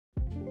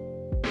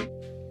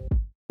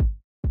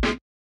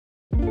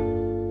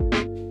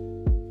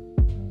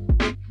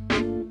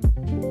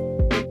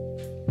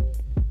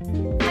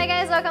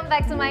welcome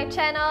back to my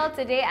channel.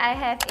 Today I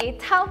have a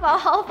Taobao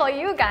haul for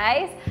you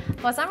guys.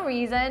 For some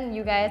reason,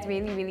 you guys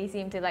really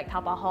seem to like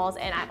Taobao hauls,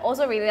 and I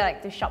also really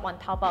like to shop on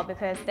Taobao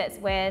because that's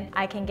when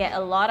I can get a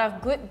lot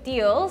of good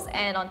deals.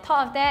 And on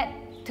top of that,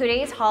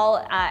 today's haul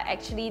are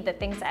actually the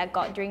things that I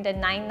got during the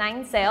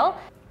 9/9 sale.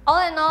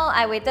 All in all,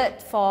 I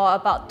waited for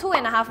about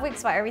 2.5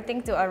 weeks for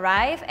everything to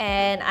arrive,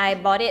 and I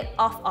bought it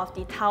off of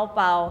the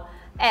Taobao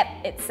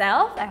app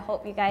itself. I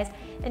hope you guys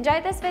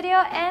enjoyed this video,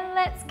 and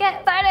let's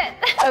get started.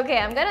 Okay,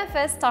 I'm gonna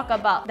first talk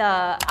about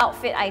the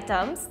outfit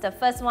items. The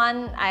first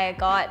one I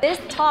got this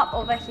top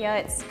over here.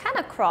 It's kind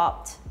of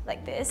cropped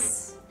like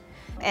this,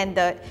 and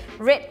the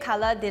red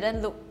color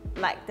didn't look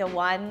like the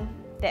one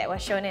that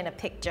was shown in a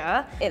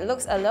picture. It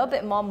looks a little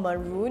bit more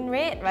maroon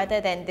red rather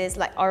than this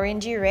like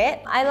orangey red.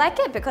 I like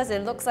it because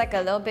it looks like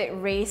a little bit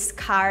race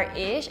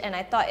car-ish, and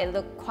I thought it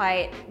looked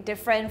quite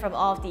different from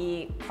all of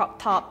the crop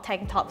top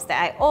tank tops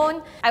that I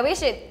own. I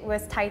wish it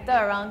was tighter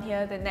around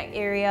here, the neck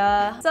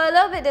area. So a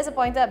little bit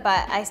disappointed,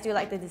 but I still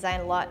like the design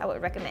a lot. I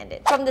would recommend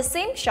it. From the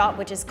same shop,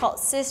 which is called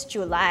Sis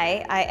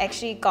July, I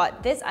actually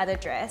got this other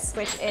dress,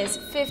 which is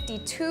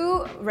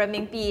 52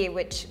 renminbi,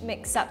 which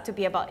makes up to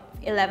be about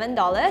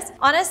 $11.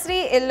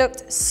 Honestly, it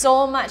looked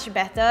so much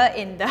better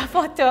in the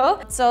photo.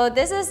 So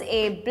this is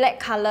a black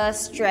color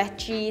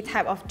stretchy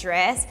type of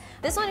dress.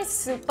 This one is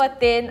super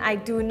thin. I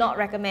do not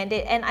recommend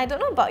it, and I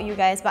don't know about you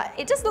guys, but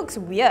it just looks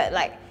weird.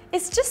 Like,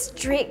 it's just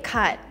straight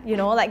cut, you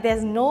know, like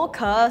there's no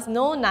curves,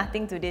 no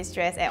nothing to this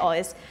dress at all.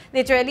 It's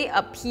literally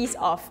a piece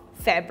of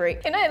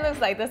fabric. You know, it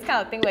looks like this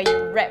kind of thing where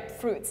you wrap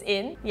fruits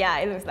in. Yeah,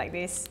 it looks like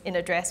this in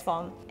a dress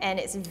form. And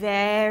it's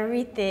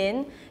very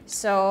thin,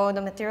 so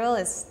the material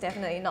is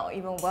definitely not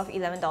even worth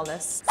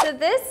 $11. So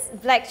this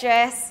black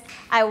dress,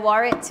 I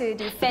wore it to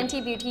the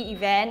Fenty Beauty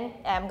event.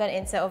 I'm gonna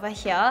insert over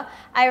here.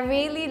 I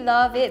really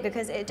love it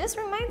because it just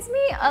reminds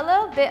me a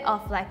little bit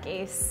of like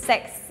a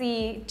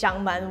sexy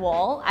Jangman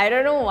wall. I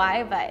don't know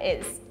why, but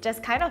it's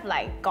just kind of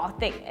like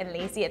gothic and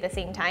lacy at the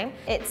same time.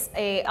 It's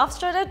a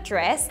off-shoulder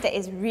dress that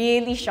is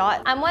really short.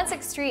 I'm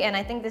 163, and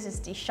I think this is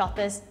the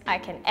shortest I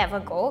can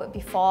ever go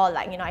before,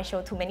 like, you know, I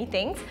show too many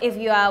things. If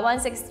you are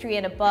 163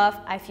 and above,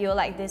 I feel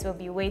like this will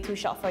be way too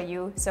short for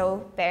you,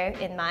 so bear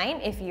in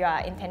mind if you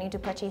are intending to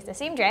purchase the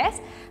same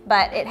dress.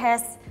 But it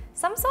has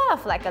some sort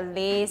of like a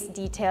lace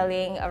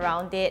detailing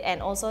around it,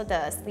 and also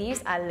the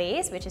sleeves are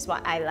lace, which is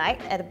what I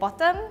like. At the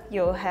bottom,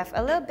 you'll have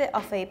a little bit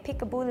of a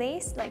peekaboo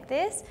lace like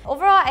this.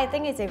 Overall, I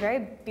think it's a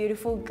very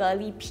beautiful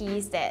girly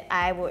piece that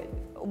I would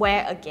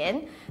wear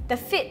again. The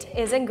fit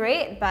isn't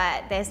great,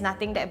 but there's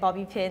nothing that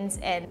bobby pins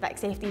and like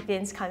safety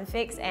pins can't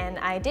fix, and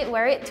I did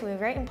wear it to a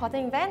very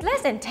important event.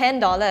 Less than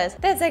 $10.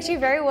 That's actually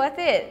very worth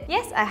it.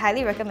 Yes, I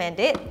highly recommend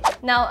it.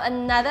 Now,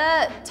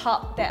 another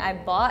top that I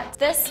bought.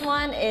 This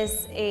one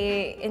is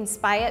a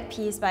inspired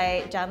piece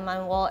by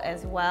Jangman Wall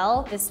as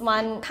well. This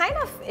one kind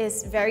of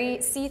is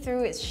very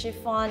see-through, it's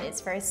chiffon,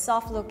 it's very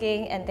soft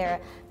looking, and there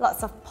are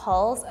lots of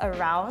pearls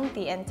around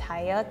the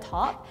entire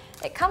top.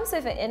 It comes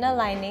with an inner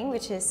lining,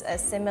 which is a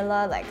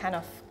similar like kind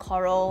of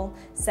coral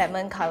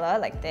salmon color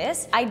like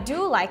this. I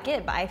do like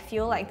it, but I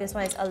feel like this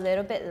one is a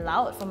little bit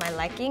loud for my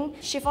liking.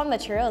 Chiffon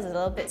material is a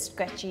little bit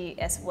scratchy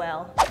as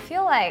well. I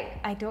feel like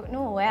I don't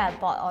know where I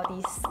bought all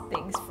these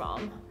things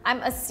from.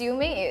 I'm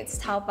assuming it's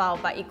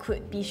Taobao, but it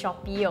could be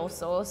Shopee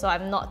also, so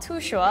I'm not too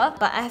sure.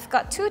 But I've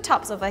got two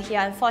tops over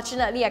here.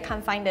 Unfortunately, I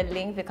can't find the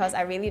link because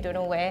I really don't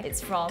know where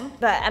it's from.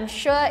 But I'm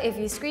sure if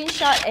you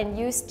screenshot and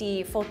use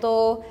the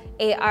photo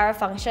AR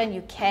function,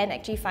 you can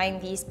actually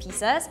find these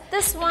pieces.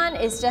 This one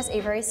is just a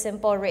very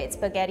simple red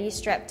spaghetti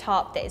strap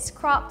top that is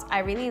cropped. I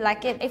really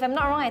like it. If I'm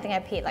not wrong, I think I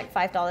paid like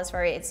 $5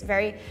 for it. It's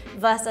very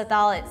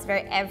versatile, it's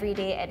very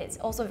everyday, and it's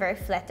also very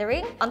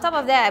flattering. On top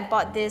of that, I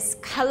bought this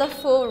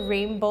colorful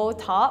rainbow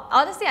top.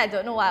 Honestly, I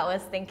don't know what I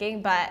was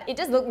thinking, but it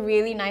just looked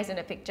really nice in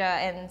the picture,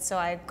 and so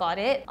I got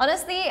it.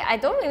 Honestly, I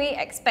don't really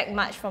expect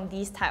much from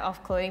these type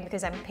of clothing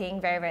because I'm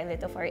paying very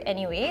little for it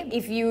anyway.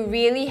 If you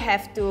really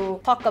have to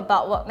talk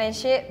about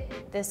workmanship,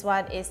 this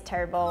one is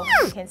terrible.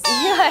 You can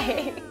see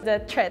like the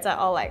threads are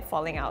all like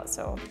falling out.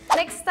 So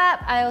next up,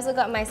 I also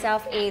got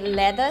myself a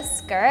leather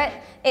skirt.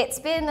 It's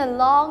been a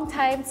long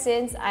time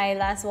since I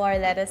last wore a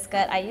leather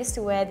skirt. I used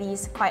to wear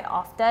these quite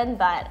often,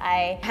 but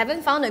I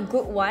haven't found a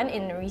good one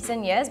in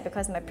recent years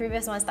because my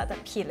previous one started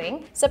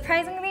peeling.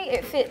 Surprisingly,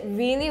 it fit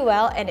really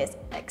well, and it's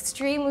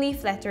extremely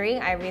flattering.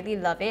 I really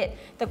love it.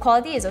 The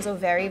quality is also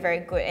very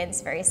good, and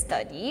it's very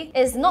sturdy.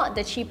 It's not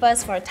the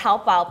cheapest for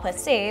Taobao per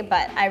se,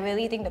 but I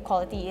really think the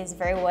quality is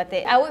very worth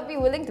it. I would be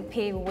willing to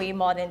pay way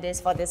more than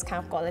this for this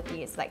kind of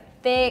quality. It's like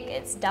thick,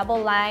 it's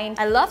double lined.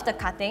 I love the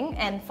cutting,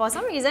 and for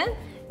some reason,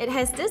 it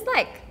has this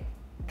like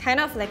kind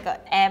of like a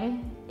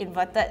M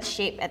inverted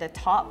shape at the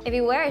top. If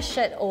you wear a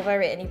shirt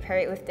over it and you pair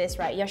it with this,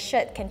 right, your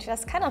shirt can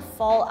just kind of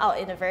fall out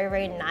in a very,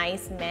 very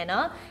nice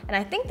manner. And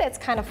I think that's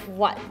kind of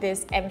what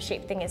this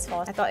M-shaped thing is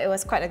for. I thought it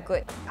was quite a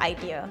good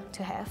idea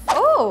to have.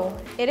 Oh,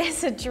 it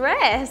is a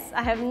dress.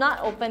 I have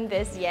not opened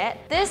this yet.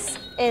 This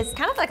is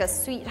kind of like a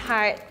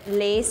sweetheart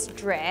lace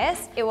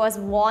dress. It was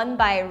worn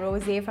by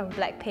Rose from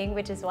Blackpink,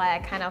 which is why I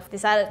kind of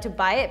decided to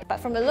buy it. But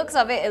from the looks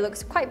of it, it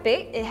looks quite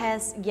big. It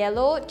has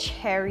yellow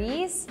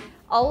cherries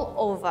all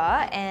over,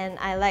 and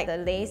I like the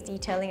lace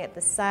detailing at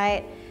the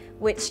side,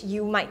 which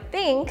you might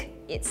think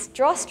it's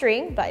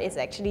drawstring, but it's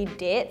actually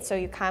dead, so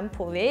you can't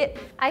pull it.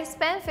 I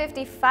spent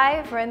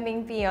 55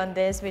 renminbi on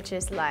this, which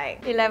is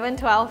like 11,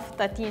 12,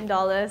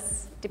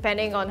 $13,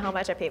 depending on how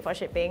much I paid for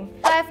shipping.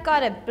 I've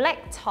got a black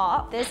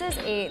top. This is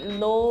a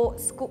low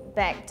scoop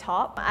back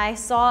top. I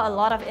saw a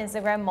lot of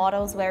Instagram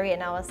models wear it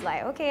and I was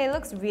like, okay, it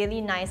looks really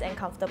nice and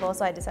comfortable,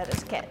 so I decided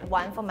to get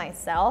one for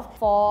myself.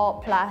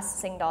 4+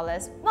 Sing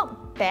dollars.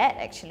 Not bad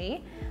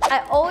actually.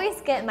 I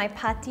always get my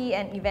party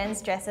and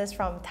events dresses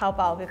from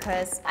Taobao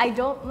because I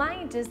don't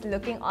mind just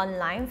looking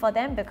online for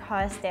them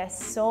because there's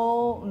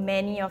so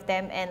many of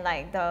them and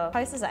like the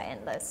prices are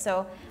endless.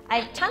 So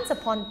I chanced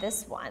upon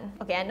this one.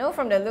 Okay, I know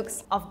from the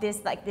looks of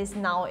this like this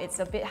now, it's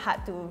a bit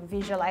hard to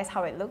visualize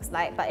how it looks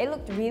like, but it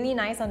looked really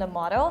nice on the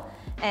model,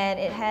 and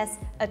it has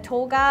a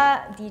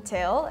toga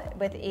detail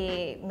with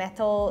a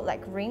metal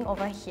like ring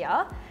over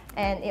here,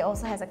 and it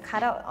also has a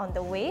cutout on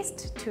the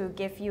waist to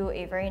give you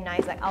a very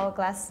nice like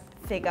hourglass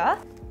figure.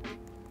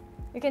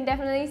 You can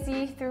definitely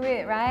see through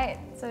it, right?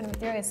 So the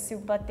material is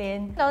super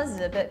thin. This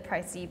is a bit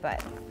pricey,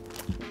 but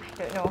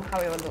I don't know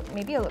how it will look.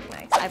 Maybe it'll look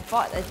nice. I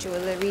bought a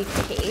jewellery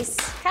case,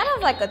 kind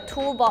of like a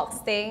toolbox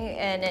thing,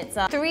 and it's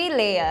 3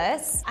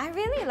 layers. I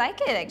really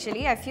like it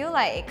actually. I feel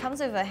like it comes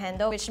with a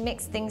handle, which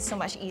makes things so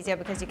much easier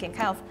because you can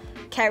kind of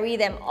carry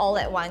them all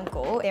at one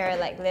go. There are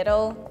like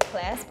little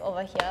clasps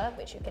over here,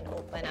 which you can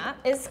open up.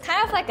 It's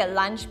kind of like a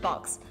lunch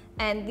box.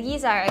 And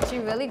these are actually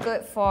really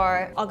good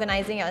for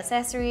organizing your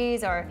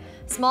accessories or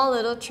small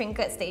little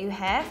trinkets that you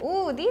have.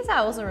 Ooh, these are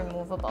also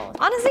removable.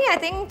 Honestly, I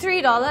think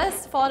 $3,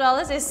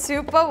 $4 is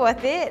super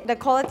worth it. The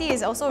quality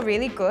is also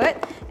really good,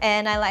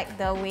 and I like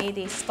the way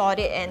they stored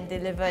it and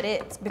delivered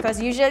it,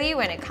 because usually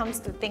when it comes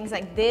to things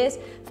like this,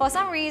 for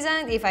some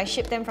reason, if I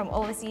ship them from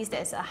overseas,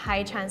 there's a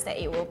high chance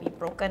that it will be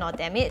broken or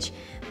damaged.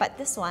 But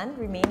this one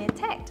remained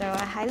intact, so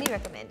I highly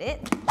recommend it.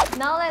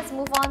 Now let's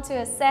move on to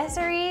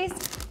accessories.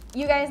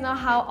 You guys know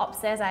how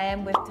obsessed I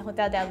am with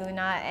Hotel Del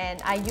Luna,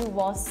 and IU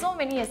wore so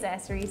many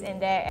accessories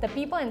in there. The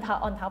people on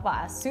Taobao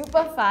are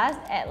super fast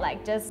at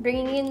like just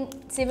bringing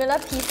in similar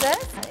pieces.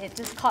 It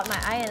just caught my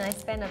eye and I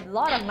spent a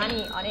lot of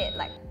money on it,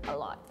 like a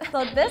lot.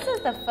 So this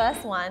is the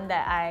first one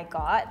that I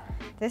got.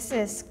 This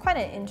is quite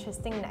an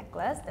interesting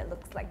necklace that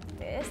looks like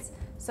this.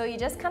 So you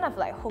just kind of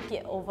like hook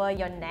it over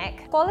your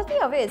neck. Quality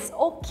of it is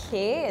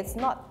okay, it's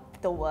not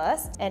the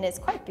worst, and it's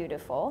quite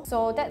beautiful.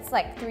 So that's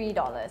like $3.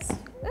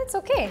 That's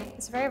okay.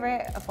 It's very,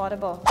 very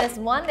affordable. There's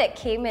one that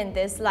came in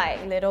this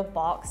like little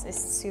box.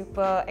 It's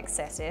super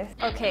excessive.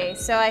 Okay,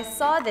 so I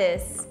saw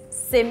this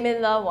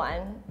similar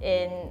one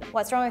in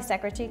What's Wrong with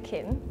Secretary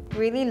Kim.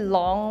 Really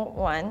long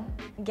one.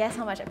 Guess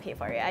how much I paid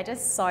for it? I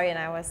just saw it and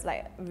I was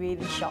like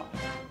really shocked.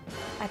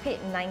 I paid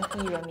 90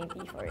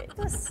 RMB for it. It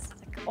was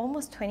like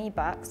almost 20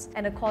 bucks,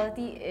 and the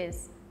quality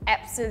is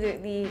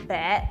absolutely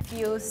bad.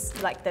 Feels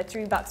like the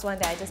 $3 one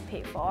that I just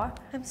paid for.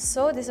 I'm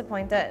so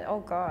disappointed. Oh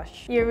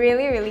gosh. You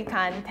really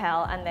can't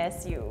tell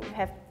unless you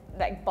have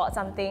like bought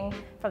something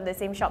from the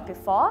same shop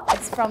before.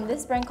 It's from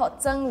this brand called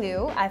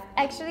Zhengliu. I've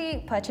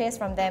actually purchased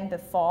from them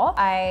before.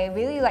 I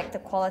really like the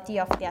quality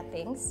of their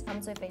things.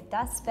 Comes with a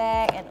dust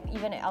bag and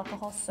even an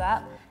alcohol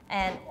swab.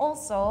 And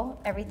also,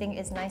 everything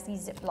is nicely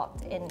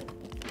zip-locked in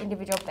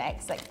individual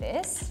bags like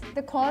this.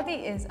 The quality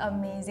is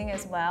amazing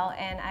as well,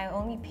 and I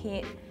only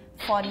paid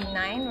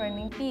 49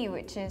 RMB,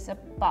 which is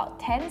about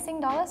 10 Sing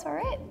dollars for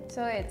it.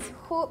 So it's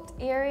hooped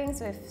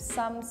earrings with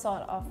some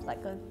sort of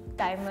like a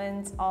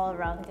diamonds all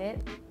around it.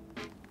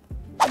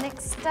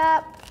 Next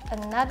up,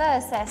 another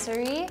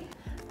accessory.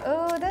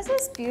 Oh, this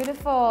is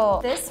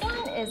beautiful. This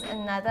one is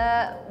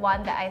another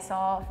one that I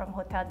saw from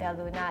Hotel Del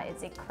Luna.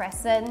 It's a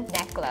Crescent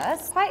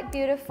necklace. Quite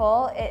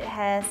beautiful. It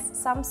has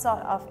some sort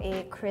of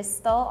a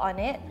crystal on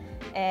it,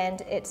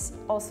 and it's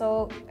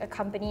also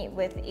accompanied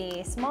with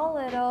a small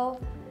little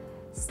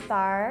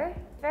star.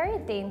 Very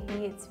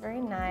dainty, it's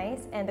very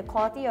nice, and the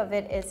quality of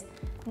it is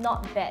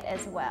not bad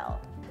as well.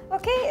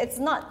 Okay, it's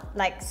not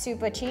like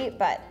super cheap,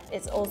 but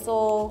it's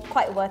also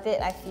quite worth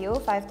it, I feel.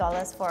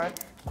 $5 for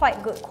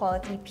quite good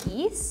quality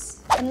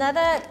piece.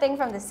 Another thing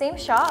from the same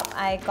shop,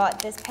 I got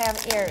this pair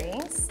of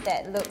earrings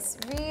that looks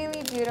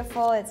really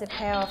beautiful. It's a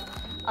pair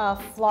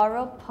of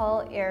floral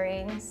pearl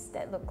earrings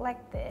that look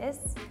like this.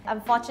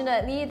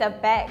 Unfortunately, the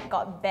bag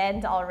got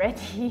bent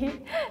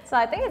already, so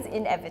I think it's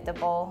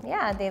inevitable.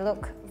 Yeah, they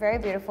look very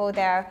beautiful.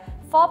 They're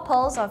 4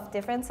 pearls of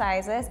different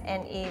sizes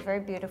and a very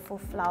beautiful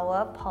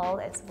flower pearl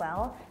as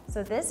well.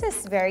 So this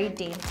is very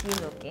dainty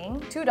looking.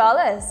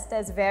 $2,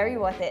 that's very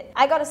worth it.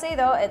 I gotta say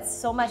though, it's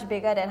so much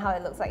bigger than how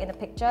it looks like in the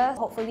picture.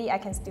 Hopefully I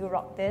can still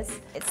rock this.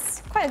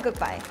 It's quite a good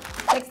buy.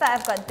 Next up,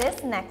 I've got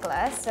this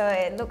necklace. So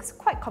it looks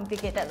quite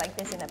complicated like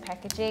this in the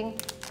packaging,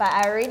 but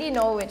I already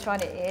know which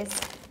one it is.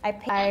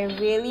 I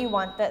really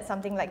wanted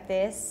something like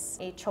this,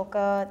 a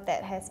choker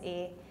that has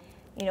a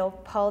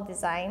pearl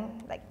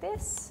design like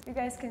this. You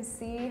guys can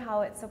see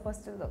how it's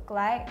supposed to look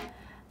like.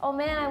 Oh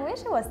man, I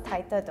wish it was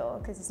tighter though,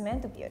 because it's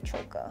meant to be a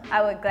choker.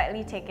 I would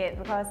gladly take it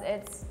because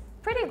it's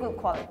pretty good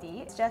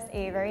quality. It's just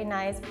a very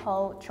nice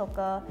pearl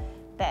choker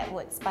that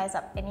would spice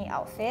up any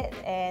outfit,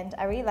 and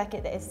I really like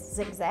it that it's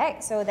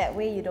zigzag, so that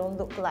way you don't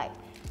look like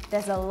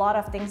there's a lot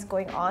of things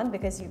going on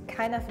because you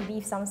kind of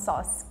leave some sort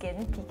of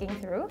skin peeking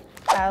through.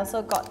 I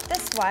also got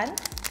this one.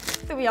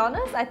 To be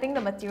honest, I think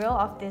the material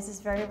of this is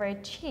very, very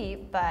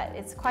cheap, but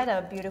it's quite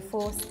a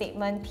beautiful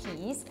statement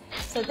piece.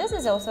 So this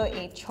is also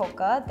a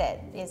choker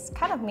that is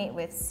kind of made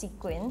with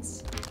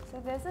sequins.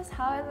 So this is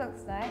how it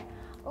looks like.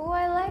 Oh,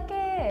 I like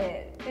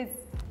it! It's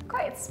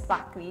quite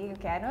sparkly.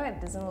 Okay, I know it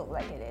doesn't look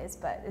like it is,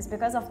 but it's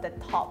because of the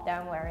top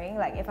that I'm wearing.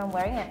 Like if I'm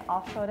wearing an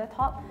off-shoulder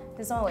top,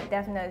 this one would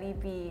definitely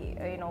be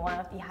one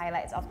of the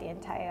highlights of the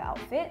entire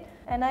outfit.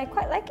 And I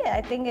quite like it.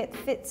 I think it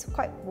fits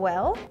quite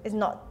well. It's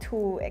not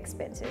too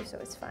expensive, so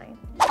it's fine.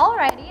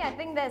 Alrighty, I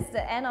think that's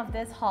the end of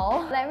this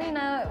haul. Let me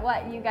know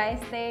what you guys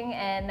think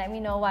and let me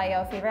know what are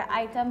your favorite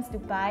items to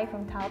buy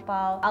from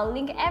Taobao. I'll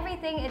link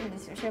everything in the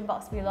description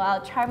box below.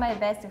 I'll try my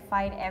best to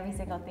find every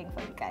single thing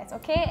for you guys,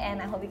 okay?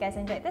 And I hope you guys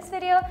enjoyed this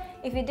video.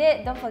 If you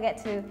did, don't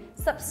forget to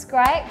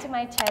subscribe to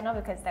my channel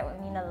because that would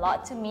mean a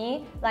lot to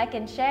me. Like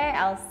and share.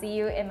 I'll see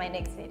you in my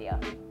next video.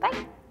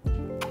 Bye!